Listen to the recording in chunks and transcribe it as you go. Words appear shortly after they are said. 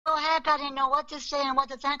so happy. I didn't know what to say and what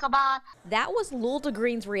to think about. That was Lulda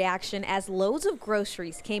Green's reaction as loads of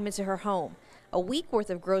groceries came into her home. A week worth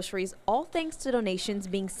of groceries, all thanks to donations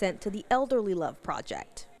being sent to the Elderly Love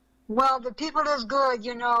Project. Well, the people is good,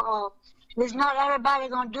 you know. It's not everybody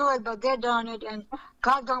gonna do it, but they're doing it, and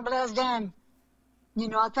God's gonna bless them. You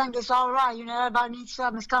know, I think it's all right. You know, everybody needs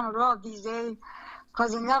something. It's kind of rough these days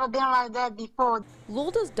because it's never been like that before.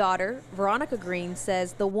 Lulda's daughter, Veronica Green,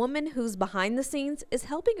 says the woman who's behind the scenes is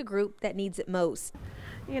helping a group that needs it most.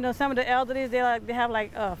 You know, some of the elderly, they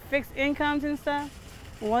have fixed incomes and stuff.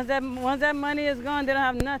 Once that money is gone, they don't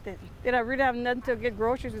have nothing. They don't really have nothing to get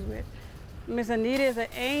groceries with. Miss Anita is an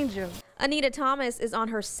angel. Anita Thomas is on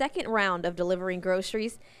her second round of delivering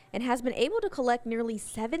groceries and has been able to collect nearly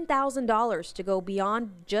 $7,000 to go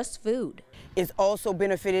beyond just food. It's also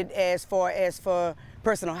benefited as far as for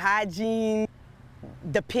personal hygiene,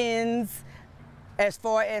 the pens, as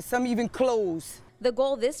far as some even clothes. The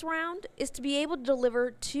goal this round is to be able to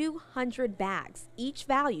deliver 200 bags, each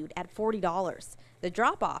valued at $40. The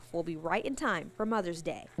drop-off will be right in time for Mother's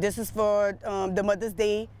Day. This is for the Mother's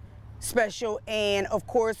Day special, and of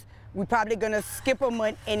course we're probably gonna skip a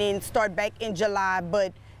month and then start back in July,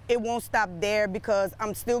 but it won't stop there because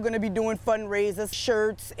I'm still gonna be doing fundraisers,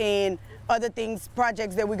 shirts, and other things,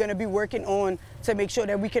 projects that we're gonna be working on to make sure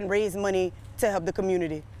that we can raise money to help the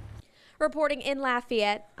community. Reporting in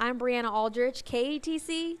Lafayette, I'm Brianna Aldrich,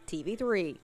 KATC TV3.